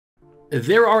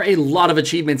There are a lot of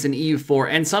achievements in EU4,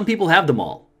 and some people have them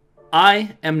all.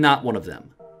 I am not one of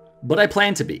them, but I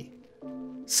plan to be.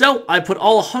 So I put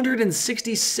all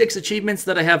 166 achievements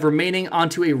that I have remaining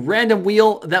onto a random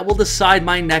wheel that will decide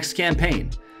my next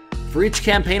campaign. For each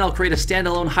campaign, I'll create a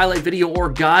standalone highlight video or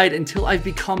guide until I've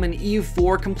become an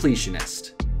EU4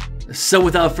 completionist. So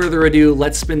without further ado,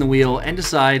 let's spin the wheel and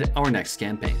decide our next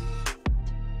campaign.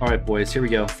 All right, boys, here we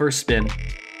go. First spin.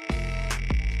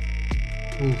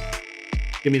 Ooh.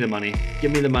 Give me the money.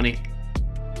 Give me the money.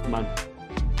 Come on.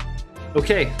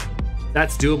 Okay,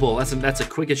 that's doable. That's a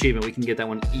quick achievement. We can get that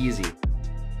one easy.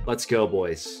 Let's go,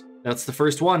 boys. That's the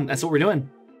first one. That's what we're doing.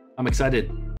 I'm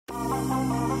excited.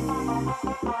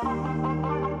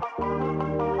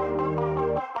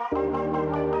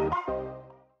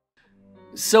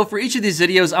 So for each of these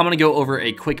videos, I'm going to go over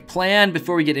a quick plan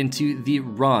before we get into the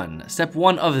run. Step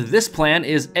 1 of this plan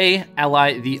is A,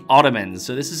 ally the Ottomans.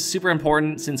 So this is super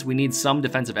important since we need some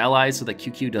defensive allies so that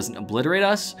QQ doesn't obliterate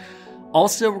us.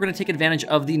 Also, we're going to take advantage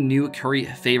of the new curry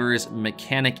favors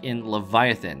mechanic in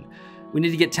Leviathan. We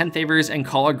need to get 10 favors and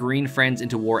call our green friends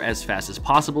into war as fast as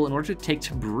possible in order to take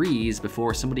Tabriz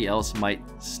before somebody else might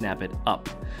snap it up.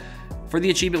 For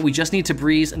the achievement, we just need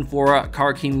Tabriz and for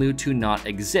Qara Qoyunlu to not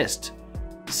exist.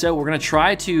 So we're going to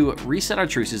try to reset our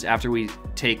truces after we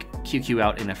take QQ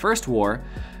out in a first war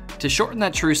to shorten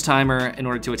that truce timer in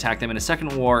order to attack them in a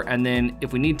second war, and then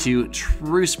if we need to,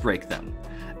 truce break them.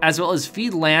 As well as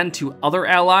feed land to other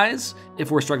allies if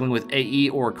we're struggling with AE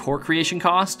or core creation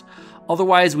cost.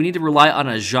 Otherwise, we need to rely on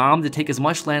Ajam to take as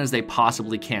much land as they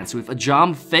possibly can. So if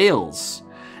Ajam fails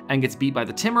and gets beat by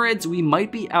the Timurids, we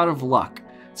might be out of luck.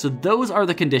 So those are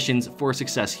the conditions for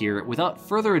success here. Without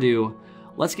further ado,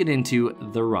 let's get into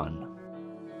the run.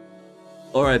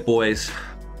 All right, boys.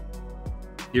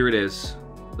 Here it is.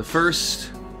 The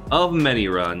first of many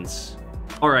runs.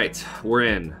 All right, we're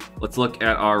in. Let's look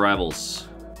at our rivals.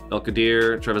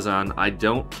 El-Qadir, Trevisan. I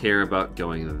don't care about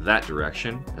going that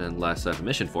direction unless I have a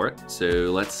mission for it. So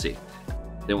let's see.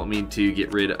 They want me to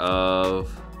get rid of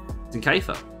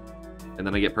Zinkaifa. And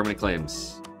then I get permanent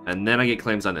claims. And then I get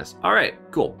claims on this. All right,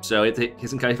 cool. So it's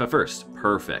Zinkaifa first.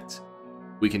 Perfect.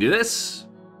 We can do this.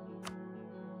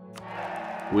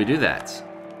 We do that.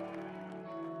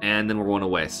 And then we're going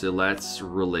away. So let's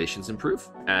relations improve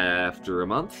after a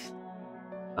month.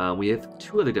 We have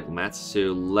 2 other diplomats.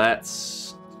 So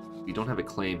let's... We don't have a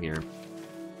claim here.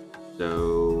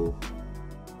 So...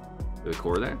 Do a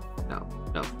core there? No,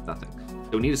 nothing.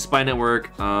 So we need a spy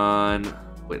network on...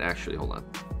 Wait, actually, hold on.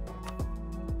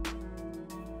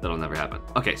 That'll never happen.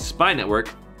 Okay, spy network.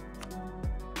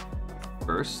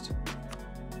 First.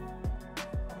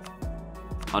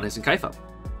 On his Zinkaifa.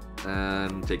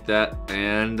 And take that,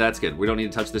 and that's good. We don't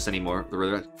need to touch this anymore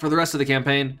for the rest of the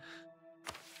campaign.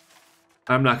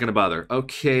 I'm not gonna bother.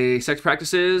 Okay, sex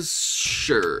practices,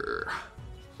 sure.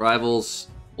 Rivals,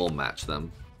 we'll match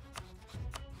them.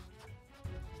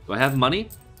 Do I have money?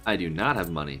 I do not have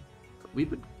money. But we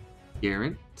would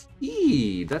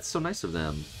guarantee. That's so nice of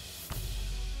them.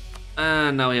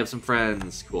 And now we have some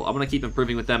friends. Cool. I'm gonna keep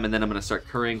improving with them, and then I'm gonna start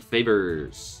currying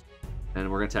favors. And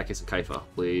we're going to attack Hisankaifa.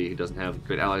 Hopefully he doesn't have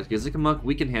great allies. Gizikamuk,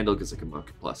 we can handle Gizikamuk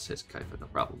plus Hisankaifa, no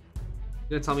problem.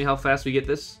 You gonna tell me how fast we get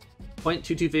this?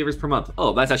 0.22 favors per month.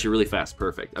 Oh, that's actually really fast.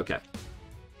 Perfect. Okay.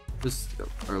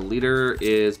 Our leader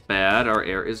is bad. Our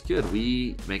heir is good.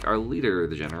 We make our leader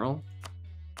the general.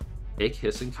 Take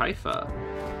Hisankaifa.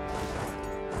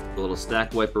 A little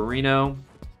stack wiperino.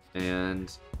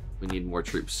 And we need more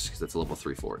troops because that's a level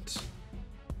 3 fort.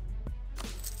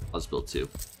 I'll just build 2.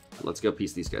 Let's go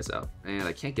piece these guys out. And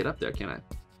I can't get up there, can I?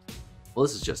 Well,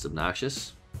 this is just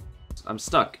obnoxious. I'm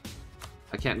stuck.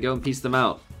 I can't go and piece them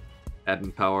out.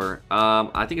 Admin power.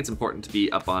 I think it's important to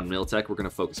be up on mill tech. We're going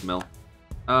to focus mill.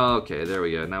 Okay, there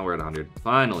we go. Now we're at 100.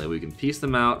 Finally, we can piece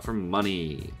them out for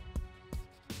money.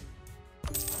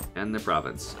 And the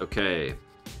province. Okay.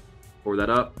 Pour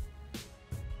that up.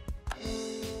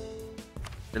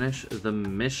 Finish the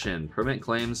mission. Permanent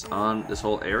claims on this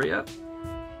whole area.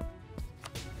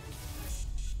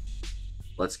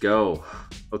 Let's go.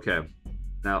 Okay.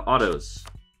 Now, autos.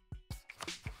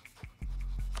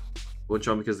 Won't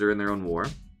show them because they're in their own war.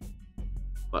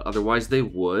 But otherwise they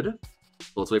would.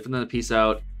 So let's wait for them to peace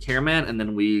out Caraman, and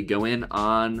then we go in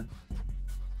on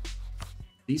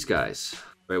these guys.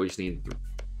 Right, we just need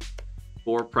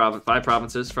 5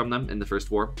 provinces from them in the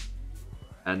first war.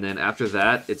 And then after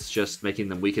that, it's just making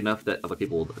them weak enough that other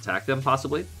people will attack them,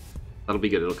 possibly. That'll be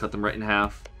good. It'll cut them right in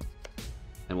half.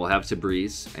 And we'll have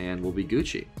Tabriz, and we'll be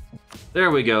Gucci.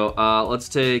 There we go. Let's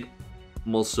take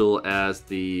Mosul as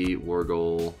the war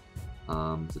goal.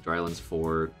 The Drylands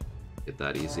fort. Get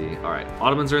that easy. All right,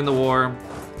 Ottomans are in the war.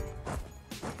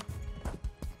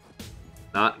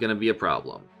 not gonna be a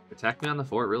problem. Attack me on the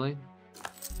fort, really?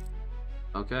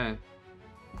 Okay.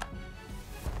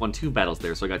 Won 2 battles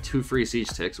there, so I got 2 free siege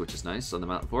ticks, which is nice on the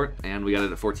mountain fort, and we got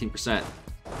it at 14%.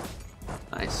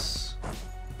 Nice.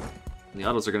 And the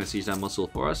autos are gonna siege down Mosul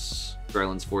for us.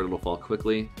 Garland's fort, it'll fall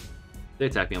quickly. If they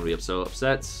attack me, I'm gonna be so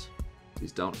upset.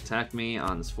 Please don't attack me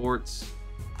on this fort.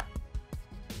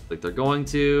 Like they're going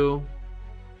to.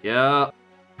 Yeah.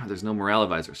 There's no morale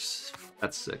advisors.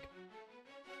 That's sick.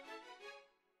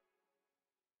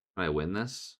 Can I win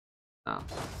this? No.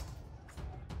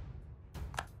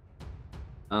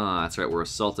 Oh, that's right. We're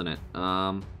assaulting it.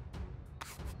 There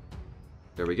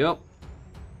we go.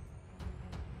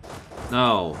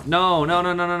 No. No. No.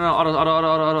 No. No. No. No. Auto. Auto. Auto.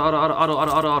 Auto. Auto. Auto. Auto. Auto.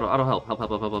 Auto. Auto. Auto. Help. Help.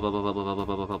 Help. Help. Help. Help. Help. Help. Help.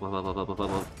 Help. Help. Help. Help. Help.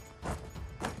 Help. Help.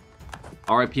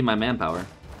 RIP my manpower.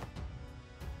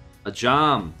 A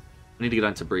jam. I need to get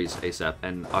onto Breeze ASAP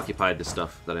and occupy the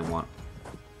stuff that I want.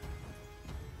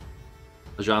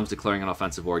 Ajam's declaring an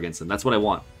offensive war against them. That's what I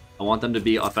want. I want them to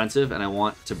be offensive, and I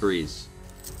want to breeze.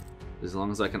 As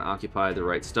long as I can occupy the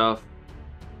right stuff,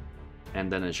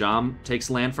 and then Ajam takes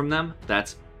land from them,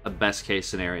 that's a best case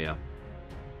scenario.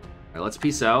 Alright, let's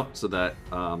peace out so that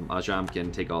Ajam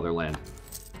can take all their land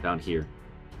down here.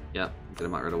 Yep, get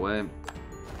them out right away.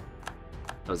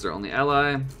 That was their only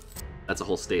ally. That's a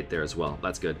whole state there as well.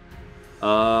 That's good.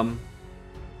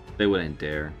 They wouldn't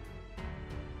dare.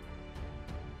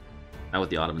 Not with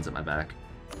the Ottomans at my back.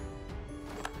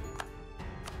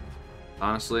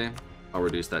 Honestly, I'll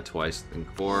reduce that twice in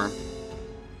core.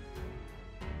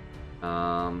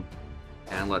 And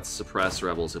let's suppress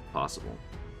rebels if possible.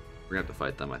 We're gonna have to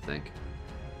fight them, I think.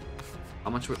 How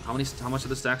much of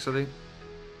the stacks are they?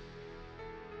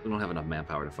 We don't have enough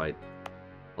manpower to fight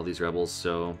all these rebels,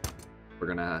 so we're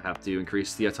gonna have to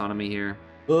increase the autonomy here.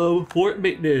 Oh, fort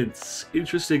maintenance.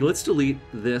 Interesting. Let's delete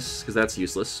this because that's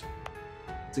useless.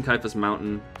 It's in Kaifa's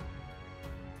mountain.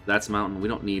 That's mountain. We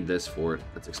don't need this fort.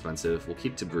 That's expensive. We'll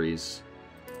keep Tabriz.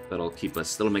 That'll keep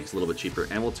us. That'll make us a little bit cheaper,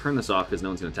 and we'll turn this off because no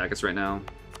one's gonna attack us right now.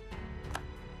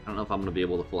 I don't know if I'm gonna be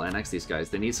able to full annex these guys.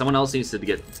 They need someone else needs to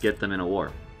get them in a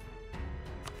war.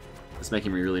 It's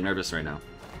making me really nervous right now.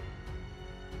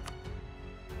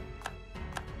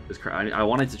 I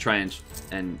wanted to try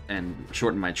and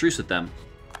shorten my truce with them.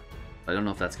 I don't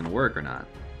know if that's gonna work or not.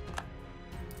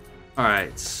 All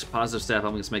right, positive step.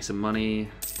 I'm gonna make some money.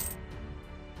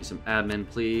 Do some admin,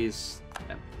 please.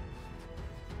 Okay.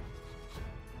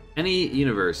 Any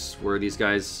universe where these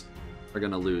guys are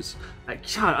gonna lose.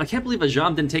 God, I can't believe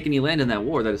Ajam didn't take any land in that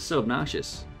war. That is so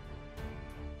obnoxious.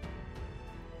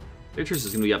 Their truce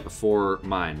is gonna be up before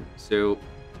mine. So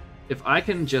if I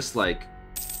can just like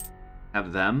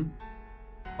have them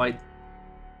fight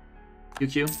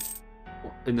QQ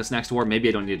in this next war, maybe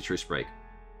I don't need a truce break.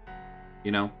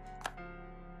 You know?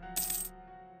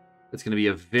 It's going to be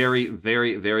a very,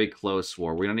 very, very close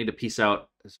war. We're going to need to peace out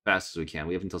as fast as we can.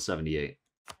 We have until 78.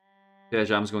 Okay,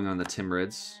 Ajam's going on the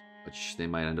Timurids, which they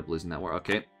might end up losing that war.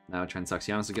 Okay, now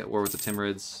Transaxianos to get war with the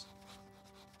Timurids.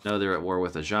 No, they're at war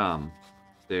with Ajam.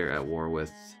 They're at war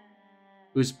with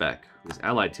Uzbek, who's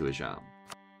allied to Ajam.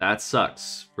 That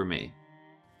sucks for me.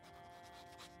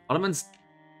 Ottomans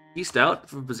east out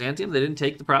from Byzantium. They didn't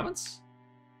take the province.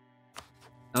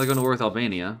 Now they're going to war with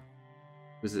Albania.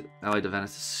 Who's it? Allied to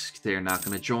Venice. They're not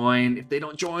going to join. If they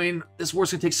don't join, this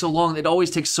war's going to take so long. It always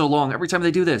takes so long every time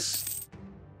they do this.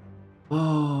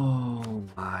 Oh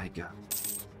my god.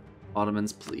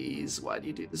 Ottomans, please. Why do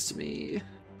you do this to me?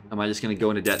 Am I just going to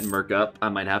go into debt and murk up? I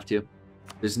might have to.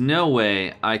 There's no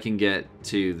way I can get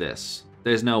to this.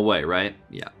 There's no way, right?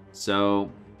 Yeah. So,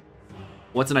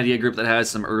 what's an idea group that has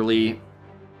some early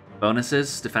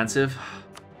bonuses? Defensive?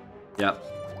 Yep.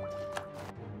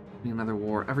 Another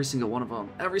war. Every single one of them.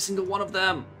 Every single one of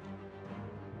them!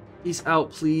 Peace out,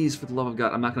 please, for the love of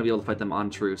God. I'm not going to be able to fight them on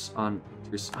truce. On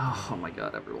truce. Oh my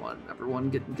god, everyone.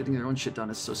 Everyone getting their own shit done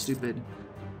is so stupid.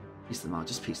 Peace them out.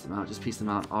 Just peace them out. Just peace them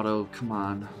out. Auto, come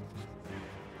on.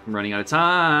 I'm running out of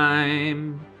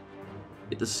time.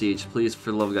 Get the siege, please,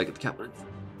 for the love of God. Get the capital.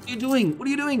 What are you doing? What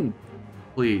are you doing?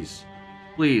 Please.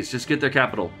 Please, just get their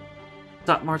capital.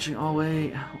 Stop marching all the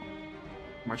way.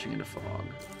 Marching into fog.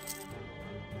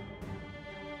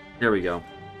 There we go.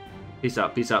 Peace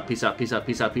out, peace out, peace out, peace out,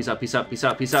 peace out, peace out, peace out, peace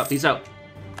out, peace out, peace out.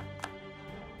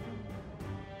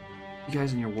 You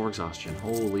guys and your war exhaustion.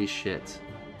 Holy shit.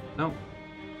 No.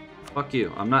 Fuck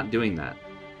you. I'm not doing that.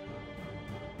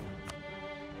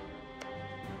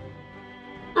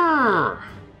 Urgh.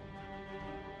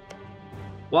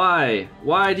 Why?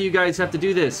 Why do you guys have to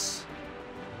do this?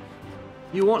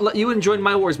 You wouldn't join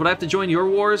my wars, but I have to join your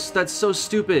wars? That's so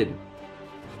stupid.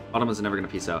 Ottomans are never gonna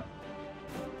peace out.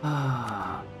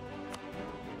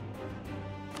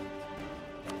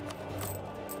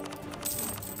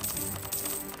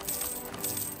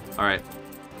 All right.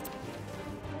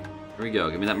 Here we go.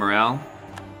 Give me that morale.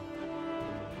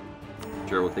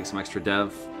 Sure, we'll take some extra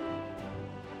dev.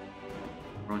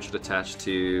 Everyone should attach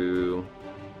to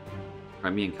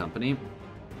Crimean Company.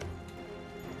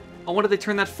 Oh, when did they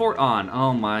turn that fort on?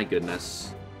 Oh my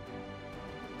goodness.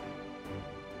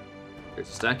 There's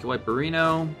a stack of white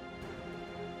Barino.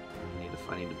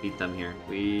 I need to beat them here.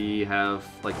 We have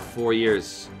like 4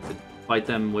 years to fight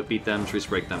them, beat them, truce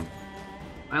break them.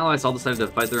 My allies all decided to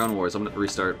fight their own wars. I'm gonna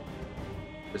restart.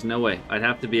 There's no way. I'd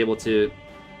have to be able to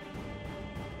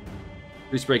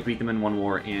truce break, beat them in 1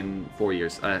 war in 4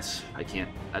 years. I can't.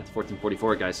 At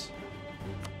 1444, guys.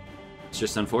 It's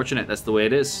just unfortunate. That's the way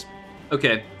it is.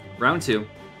 Okay, round 2.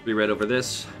 We read over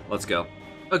this. Let's go.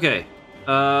 Okay.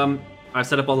 I've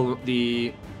set up all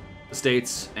the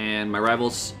states and my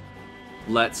rivals.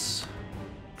 Let's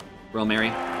royal marry.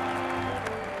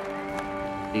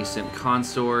 Decent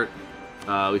consort.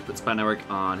 We put Spy Network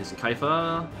on his and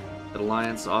Kaifa. That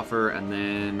alliance offer, and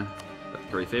then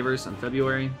curry favors in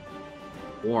February.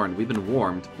 Warned. We've been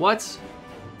warned. What?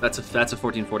 That's a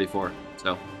 1444.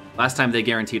 So last time they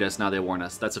guaranteed us, now they warn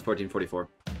us. That's a 1444.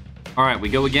 All right, we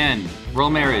go again. Royal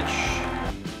marriage.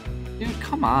 Dude,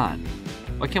 come on.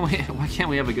 Why can't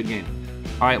we have a good game?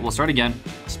 All right, we'll start again.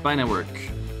 Spy Network.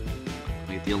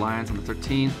 We get the alliance on the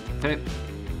 13th. Okay.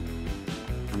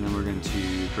 And then we're going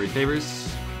to curry favors.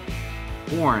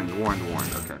 Warned. Okay,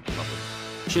 lovely.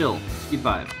 Chill. Speed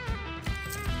 5.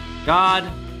 God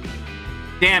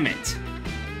damn it.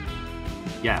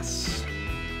 Yes.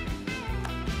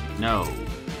 No.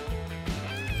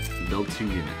 Build 2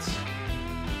 units.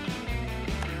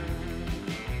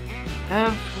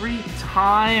 Every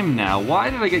time now. Why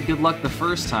did I get good luck the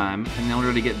first time in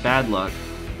order to get bad luck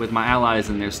with my allies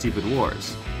and their stupid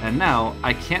wars? And now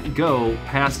I can't go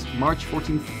past March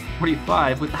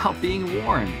 1445 without being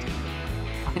warned.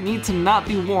 I need to not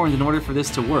be warned in order for this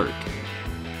to work.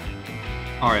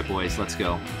 Alright boys, let's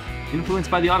go. Influenced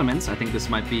by the Ottomans, I think this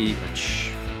might be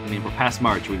I mean, we're past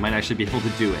March, we might actually be able to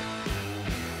do it.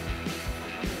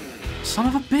 Son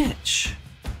of a bitch.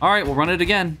 Alright, we'll run it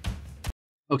again.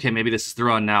 Okay, maybe this is the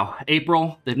run now.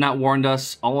 April, they've not warned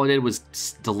us. All I did was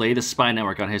delay the spy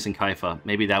network on his and Kaifa.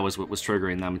 Maybe that was what was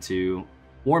triggering them to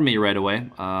warn me right away.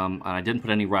 And I didn't put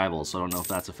any rivals, so I don't know if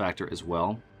that's a factor as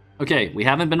well. Okay, we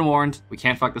haven't been warned. We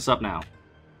can't fuck this up now.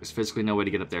 There's physically no way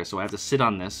to get up there, so I have to sit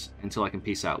on this until I can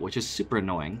peace out, which is super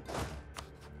annoying.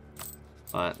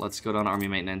 But let's go down to army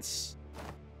maintenance.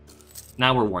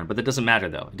 Now we're warned, but that doesn't matter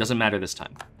though. It doesn't matter this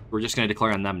time. We're just gonna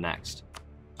declare on them next.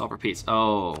 Solve for peace.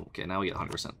 Oh, okay, now we get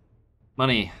 100%.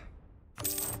 Money.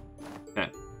 Okay,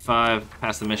 5,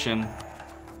 pass the mission.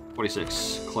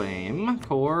 46, claim,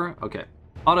 core, okay.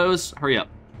 Autos, hurry up.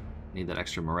 Need that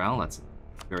extra morale, that's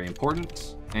very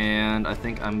important. And I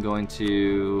think I'm going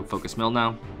to focus mill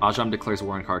now. Ajam declares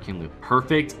war on Qara Qoyunlu.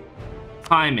 Perfect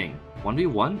timing.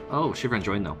 1v1? Oh, Shivran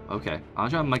joined though. Okay,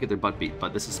 Ajam might get their butt beat,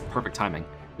 but this is perfect timing.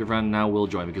 Shivran now will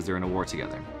join because they're in a war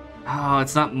together. Oh,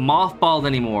 it's not mothballed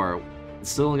anymore. It's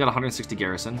still only got 160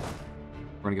 garrison.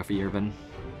 We're gonna go for Yerevan.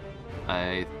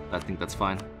 I think that's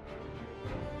fine.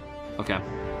 Okay.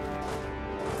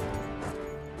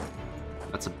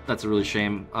 That's a really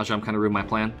shame. Ajam kind of ruined my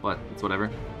plan, but it's whatever.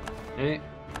 Okay.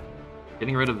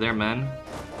 Getting rid of their men.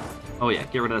 Oh yeah,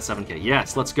 get rid of that 7k.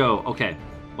 Yes, let's go. Okay.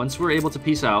 Once we're able to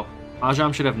peace out,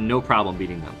 Ajam should have no problem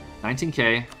beating them.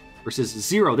 19k versus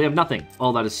 0. They have nothing.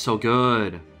 Oh, that is so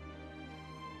good.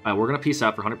 Alright, we're gonna peace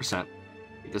out for 100%.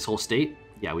 This whole state?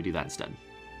 Yeah, we do that instead.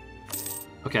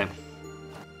 Okay.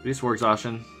 Reduce war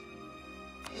exhaustion.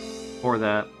 For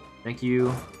that. Thank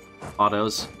you.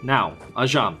 Autos. Now,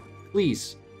 Ajam,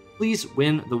 please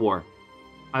win the war.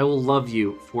 I will love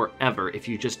you forever if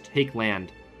you just take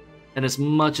land. And as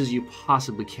much as you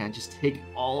possibly can, just take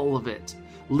all of it.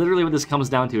 Literally what this comes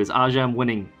down to is Ajam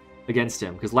winning against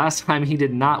him. Because last time he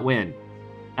did not win.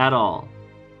 At all.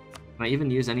 Can I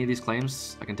even use any of these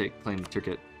claims? I can claim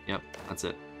Turkit. Yep, that's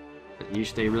it. But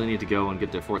they really need to go and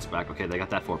get their forts back. Okay, they got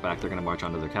that fort back. They're going to march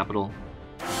onto their capital.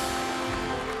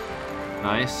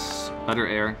 Nice. Better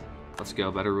air. Let's go.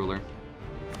 Better ruler.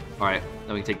 Alright,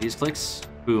 then we can take these clicks.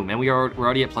 Boom. And we're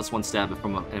already at +1 stab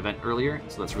from an event earlier,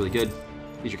 so that's really good.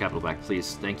 Siege your capital back,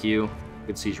 please. Thank you.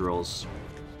 Good siege rolls.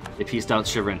 They pieced out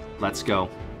Shivran. Let's go.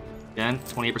 Again,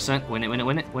 28%. Win it, win it,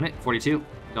 win it, win it. 42.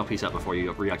 Don't piece out before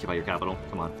you reoccupy your capital.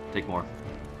 Come on, take more.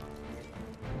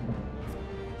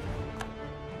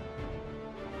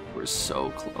 We're so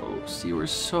close. You were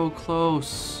so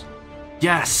close.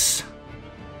 Yes!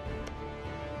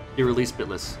 You released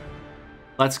Bitless.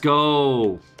 Let's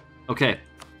go. Okay.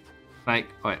 All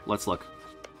right, let's look.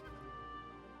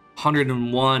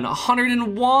 101.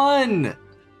 101!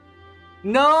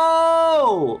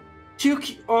 No!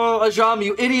 Oh, Ajam,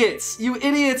 you idiots! You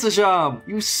idiots, Ajam!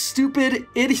 You stupid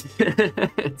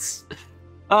idiots!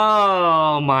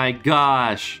 Oh my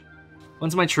gosh.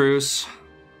 When's my truce?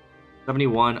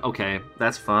 71. Okay,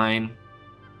 that's fine.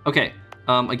 Okay,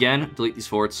 again, delete these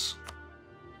forts.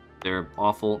 They're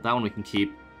awful. That one we can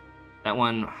keep. That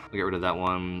one, we'll get rid of that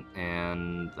one,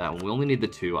 and that one. We only need the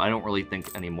 2. I don't really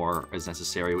think any more is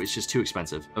necessary. It's just too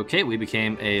expensive. Okay, we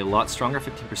became a lot stronger.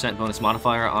 15% bonus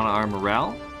modifier on our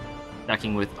morale.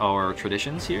 Stacking with our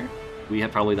traditions here. We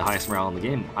have probably the highest morale in the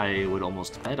game. I would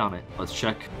almost bet on it. Let's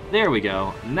check. There we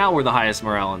go. Now we're the highest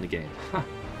morale in the game.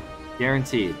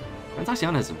 Guaranteed.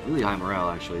 Fantastiana has a really high morale,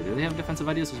 actually. Do they have defensive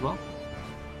ideas as well?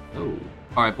 Oh.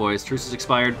 Alright, boys. Truce is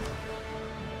expired.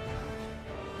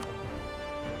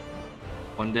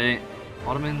 One day.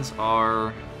 Ottomans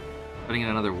are fighting in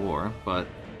another war, but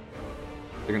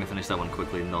they're going to finish that one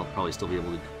quickly, and they'll probably still be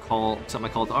able to accept my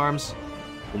call to arms.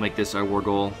 We'll make this our war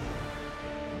goal.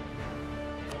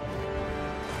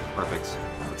 Perfect.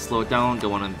 Let's slow it down.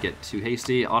 Don't want to get too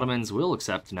hasty. Ottomans will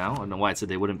accept now. I don't know why it said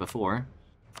they wouldn't before.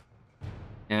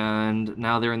 And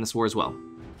now they're in this war as well.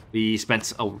 We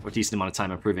spent a decent amount of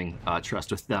time improving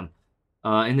trust with them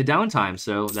in the downtime,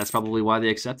 so that's probably why they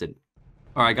accepted.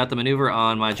 All right, got the maneuver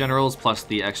on my generals plus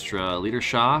the extra leader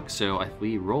shock. So if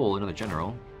we roll another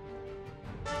general,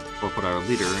 or put our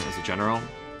leader as a general,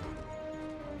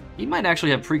 he might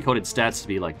actually have pre-coded stats to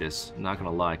be like this. I'm not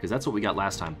gonna lie, because that's what we got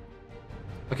last time.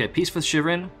 Okay, peace with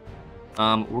Shivrin.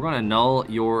 We're gonna null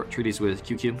your treaties with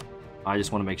QQ. I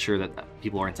just want to make sure that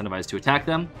people are incentivized to attack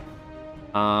them.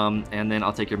 And then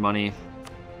I'll take your money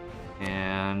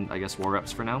and I guess war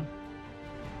reps for now.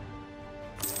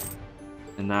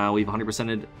 And now we've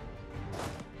 100%ed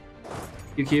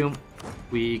QQ.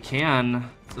 We can,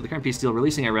 so the current peace deal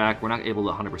releasing Iraq, we're not able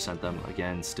to 100% them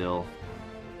again still.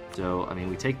 So, I mean,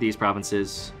 we take these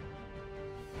provinces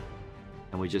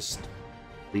and we just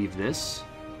leave this.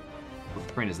 What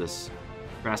terrain is this?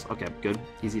 Grass, okay, good.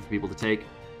 Easy for people to take.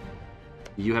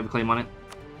 Do you have a claim on it?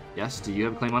 Yes, do you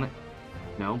have a claim on it?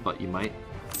 No, but you might.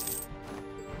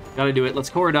 Gotta do it. Let's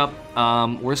core it up.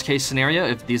 Worst case scenario,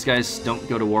 if these guys don't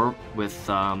go to war with,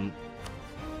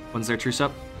 when's their truce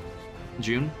up?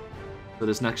 June? So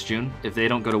this next June. If they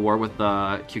don't go to war with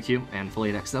QQ and fully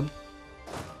annex them,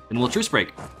 then we'll truce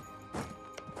break.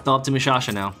 It's all up to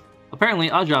Mushasha now. Apparently,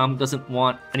 Ajam doesn't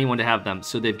want anyone to have them,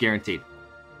 so they've guaranteed.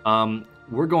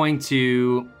 We're going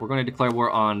to declare war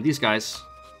on these guys.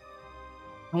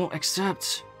 They won't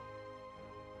accept.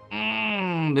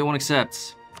 They won't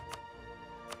accept.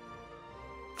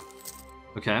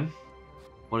 Okay.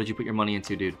 What did you put your money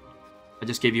into, dude? I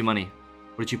just gave you money.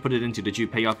 What did you put it into? Did you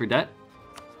pay off your debt?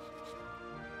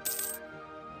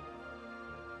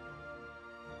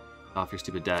 Off your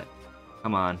stupid debt.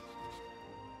 Come on.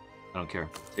 I don't care.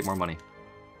 Take more money.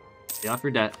 Pay off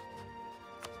your debt.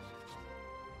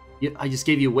 Yeah, I just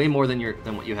gave you way more than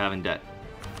what you have in debt.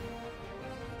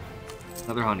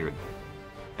 Another 100.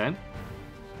 Okay.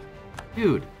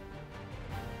 Dude.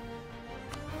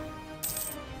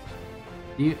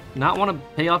 Do you not want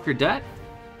to pay off your debt?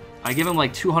 I give him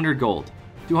like 200 gold.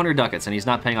 200 ducats, and he's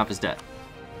not paying off his debt.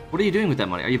 What are you doing with that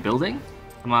money? Are you building?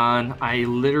 Come on. I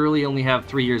literally only have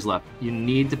 3 years left. You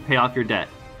need to pay off your debt.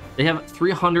 They have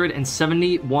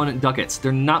 371 ducats.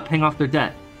 They're not paying off their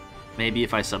debt. Maybe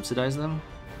if I subsidize them?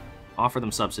 Offer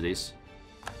them subsidies.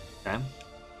 Okay.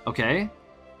 Okay.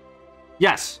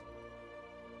 Yes.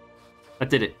 That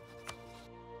did it.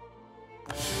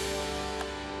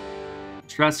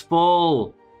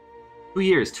 Stressful. 2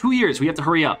 years. 2 years. We have to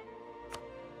hurry up.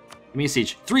 Give me a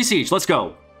siege. 3 siege. Let's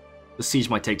go. The siege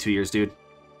might take 2 years, dude.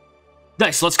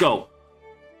 Nice. Let's go.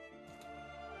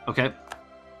 Okay.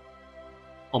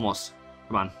 Almost.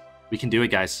 Come on. We can do it,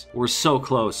 guys. We're so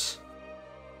close.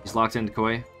 He's locked into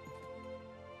Koi.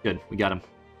 Good. We got him.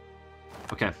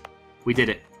 Okay. We did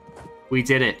it. We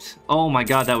did it. Oh my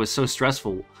god, that was so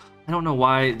stressful. I don't know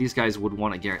why these guys would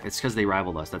want to guarantee. It's because they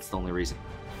rivaled us. That's the only reason.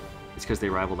 It's because they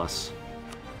rivaled us.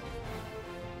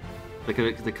 They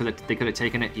could have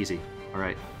taken it easy. All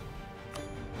right.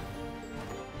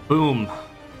 Boom.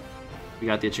 We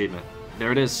got the achievement.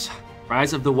 There it is.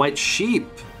 Rise of the White Sheep.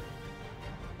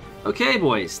 Okay,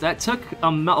 boys. That took a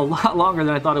lot longer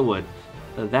than I thought it would.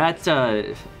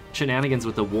 That shenanigans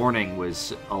with the warning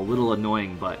was a little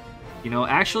annoying, but, you know,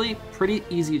 actually pretty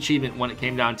easy achievement when it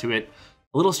came down to it.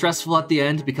 A little stressful at the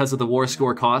end because of the war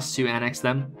score cost to annex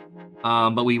them,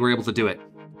 but we were able to do it.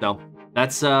 So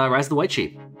that's Rise of the White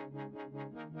Sheep.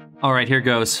 All right, here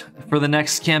goes. For the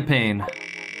next campaign,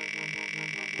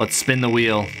 let's spin the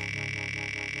wheel.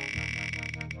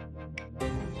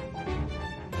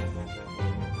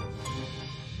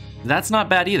 That's not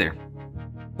bad either.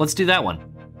 Let's do that one.